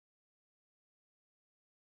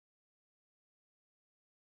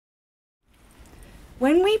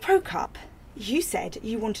When we broke up, you said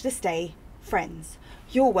you wanted to stay friends.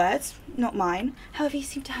 Your words, not mine. However, you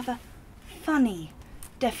seem to have a funny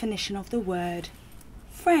definition of the word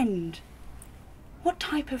friend. What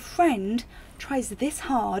type of friend tries this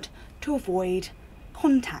hard to avoid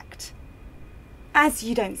contact? As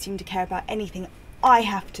you don't seem to care about anything I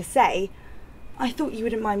have to say, I thought you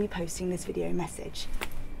wouldn't mind me posting this video message.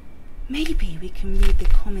 Maybe we can read the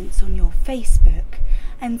comments on your Facebook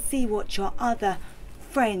and see what your other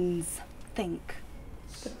friends think.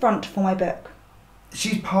 The front for my book.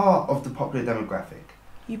 She's part of the popular demographic.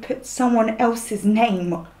 You put someone else's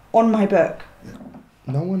name on my book.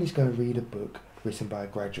 No one is going to read a book written by a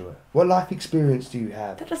graduate. What life experience do you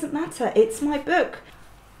have? That doesn't matter. It's my book.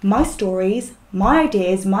 My stories, my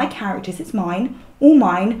ideas, my characters. It's mine. All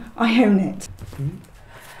mine. I own it.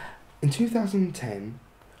 In 2010,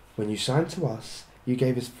 when you signed to us, you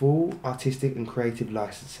gave us full artistic and creative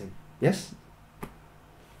licensing. Yes?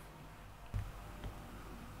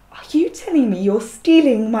 Are you telling me you're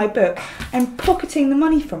stealing my book and pocketing the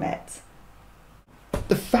money from it?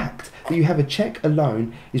 The fact that you have a cheque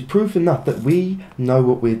alone is proof enough that we know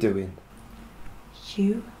what we're doing.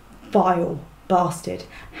 You vile bastard.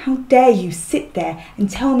 How dare you sit there and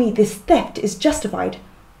tell me this theft is justified?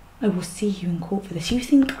 I will see you in court for this. You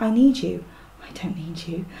think I need you? I don't need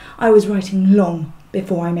you. I was writing long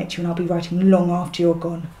before I met you, and I'll be writing long after you're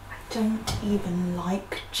gone. I don't even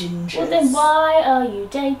like gingers. Well, then why are you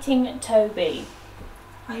dating Toby?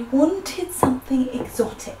 I wanted something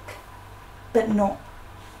exotic, but not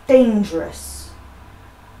dangerous.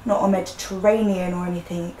 Not a Mediterranean or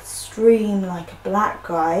anything extreme like a black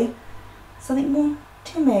guy. Something more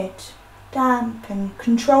timid, damp and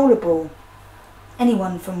controllable.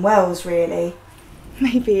 Anyone from Wales, really.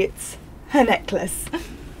 Maybe it's her necklace.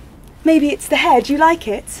 Maybe it's the hair. Do you like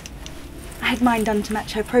it? I had mine done to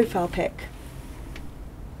match her profile pic.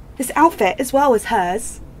 This outfit as well as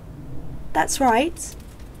hers. That's right.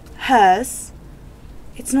 Hers.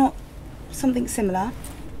 It's not something similar.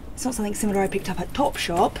 It's not something similar I picked up at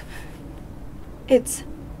Topshop. It's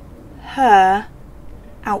her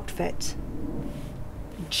outfit.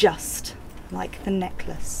 Just like the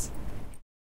necklace.